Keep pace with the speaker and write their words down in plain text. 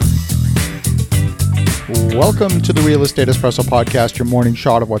Welcome to the Real Estate Espresso Podcast, your morning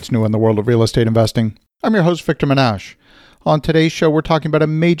shot of what's new in the world of real estate investing. I'm your host, Victor Menashe. On today's show, we're talking about a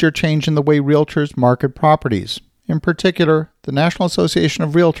major change in the way realtors market properties. In particular, the National Association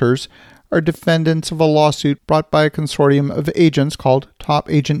of Realtors are defendants of a lawsuit brought by a consortium of agents called Top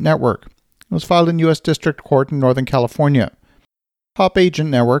Agent Network. It was filed in U.S. District Court in Northern California. Top Agent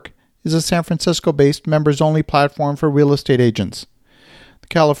Network is a San Francisco-based members-only platform for real estate agents. The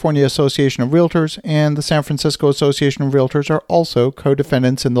California Association of Realtors and the San Francisco Association of Realtors are also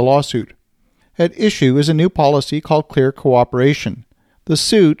co-defendants in the lawsuit. At issue is a new policy called Clear Cooperation. The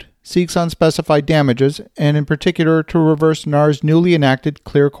suit seeks unspecified damages and in particular to reverse NAR's newly enacted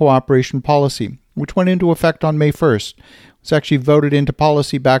Clear Cooperation policy, which went into effect on May 1st. It was actually voted into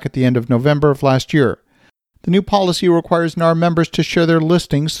policy back at the end of November of last year. The new policy requires NAR members to share their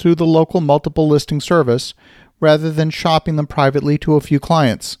listings through the local multiple listing service rather than shopping them privately to a few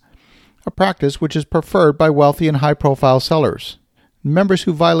clients, a practice which is preferred by wealthy and high-profile sellers. Members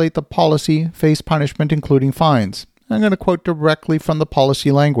who violate the policy face punishment, including fines. I'm going to quote directly from the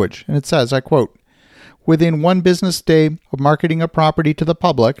policy language, and it says, I quote, "Within one business day of marketing a property to the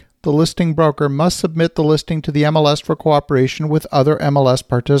public, the listing broker must submit the listing to the MLS for cooperation with other MLS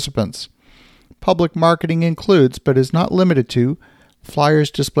participants. Public marketing includes, but is not limited to, flyers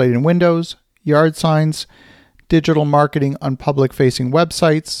displayed in windows, yard signs, digital marketing on public-facing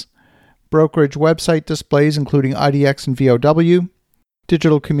websites, brokerage website displays including IDX and VOW,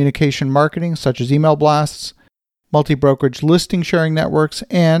 digital communication marketing such as email blasts, multi-brokerage listing sharing networks,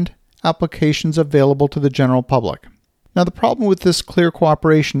 and applications available to the general public." Now, the problem with this Clear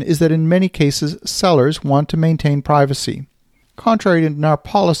Cooperation is that in many cases, sellers want to maintain privacy. Contrary to NAR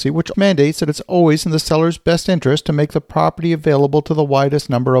policy, which mandates that it's always in the seller's best interest to make the property available to the widest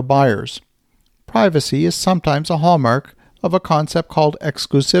number of buyers. Privacy is sometimes a hallmark of a concept called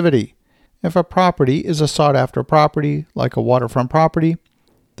exclusivity. If a property is a sought-after property, like a waterfront property,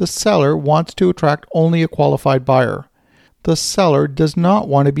 the seller wants to attract only a qualified buyer. The seller does not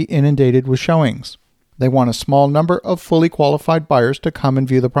want to be inundated with showings. They want a small number of fully qualified buyers to come and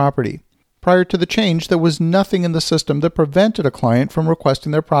view the property. Prior to the change, there was nothing in the system that prevented a client from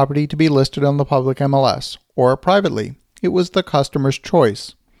requesting their property to be listed on the public MLS or privately. It was the customer's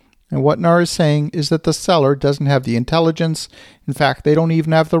choice. And what NAR is saying is that the seller doesn't have the intelligence. In fact, they don't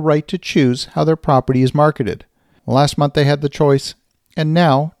even have the right to choose how their property is marketed. Last month they had the choice, and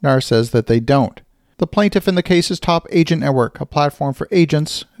now NAR says that they don't. The plaintiff in the case is Top Agent Network, a platform for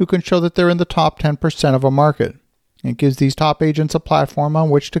agents who can show that they're in the top 10% of a market. It gives these top agents a platform on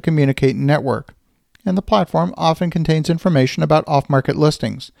which to communicate and network. And the platform often contains information about off-market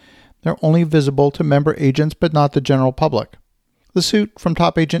listings. They're only visible to member agents but not the general public. The suit from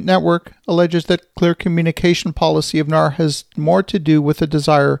Top Agent Network alleges that Clear Communication policy of NAR has more to do with a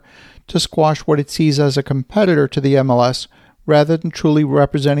desire to squash what it sees as a competitor to the MLS rather than truly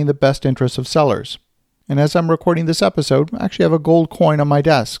representing the best interests of sellers. And as I'm recording this episode, I actually have a gold coin on my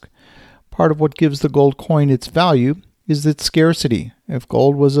desk. Part of what gives the gold coin its value is its scarcity. If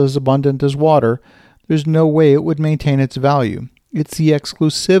gold was as abundant as water, there's no way it would maintain its value. It's the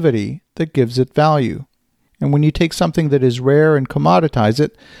exclusivity that gives it value. And when you take something that is rare and commoditize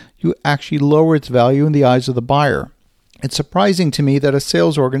it, you actually lower its value in the eyes of the buyer. It's surprising to me that a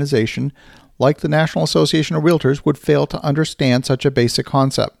sales organization like the National Association of Realtors would fail to understand such a basic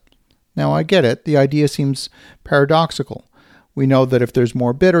concept. Now, I get it. The idea seems paradoxical. We know that if there's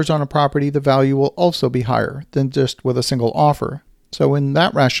more bidders on a property, the value will also be higher than just with a single offer. So in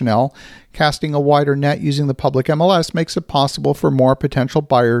that rationale, casting a wider net using the public MLS makes it possible for more potential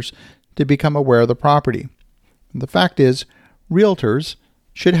buyers to become aware of the property. The fact is, realtors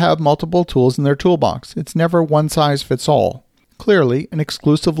should have multiple tools in their toolbox. It's never one size fits all. Clearly, an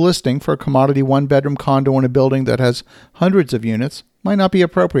exclusive listing for a commodity one-bedroom condo in a building that has hundreds of units might not be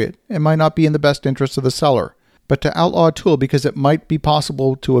appropriate and might not be in the best interest of the seller. But to outlaw a tool because it might be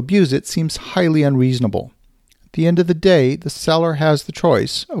possible to abuse it seems highly unreasonable. At the end of the day, the seller has the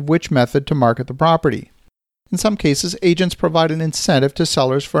choice of which method to market the property. In some cases, agents provide an incentive to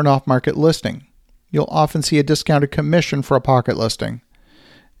sellers for an off-market listing. You'll often see a discounted commission for a pocket listing.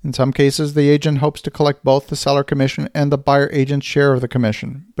 In some cases, the agent hopes to collect both the seller commission and the buyer agent's share of the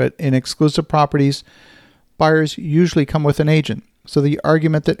commission. But in exclusive properties, buyers usually come with an agent. So the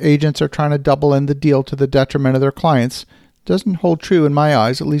argument that agents are trying to double in the deal to the detriment of their clients doesn't hold true in my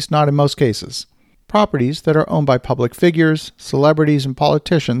eyes, at least not in most cases. Properties that are owned by public figures, celebrities, and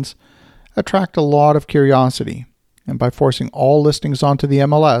politicians attract a lot of curiosity. And by forcing all listings onto the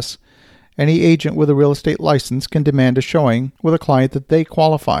MLS, any agent with a real estate license can demand a showing with a client that they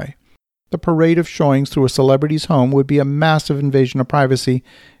qualify. The parade of showings through a celebrity's home would be a massive invasion of privacy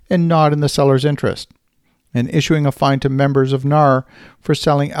and not in the seller's interest. and issuing a fine to members of NAR for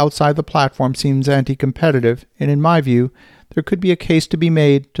selling outside the platform seems anti-competitive, and in my view, there could be a case to be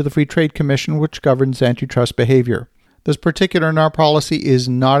made to the Free Trade Commission which governs antitrust behavior. This particular NAR policy is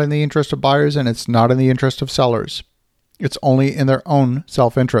not in the interest of buyers and it's not in the interest of sellers. It's only in their own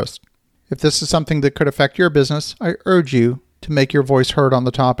self-interest. If this is something that could affect your business, I urge you to make your voice heard on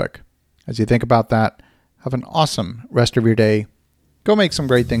the topic. As you think about that, have an awesome rest of your day. Go make some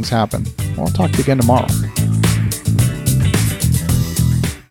great things happen. I'll talk to you again tomorrow.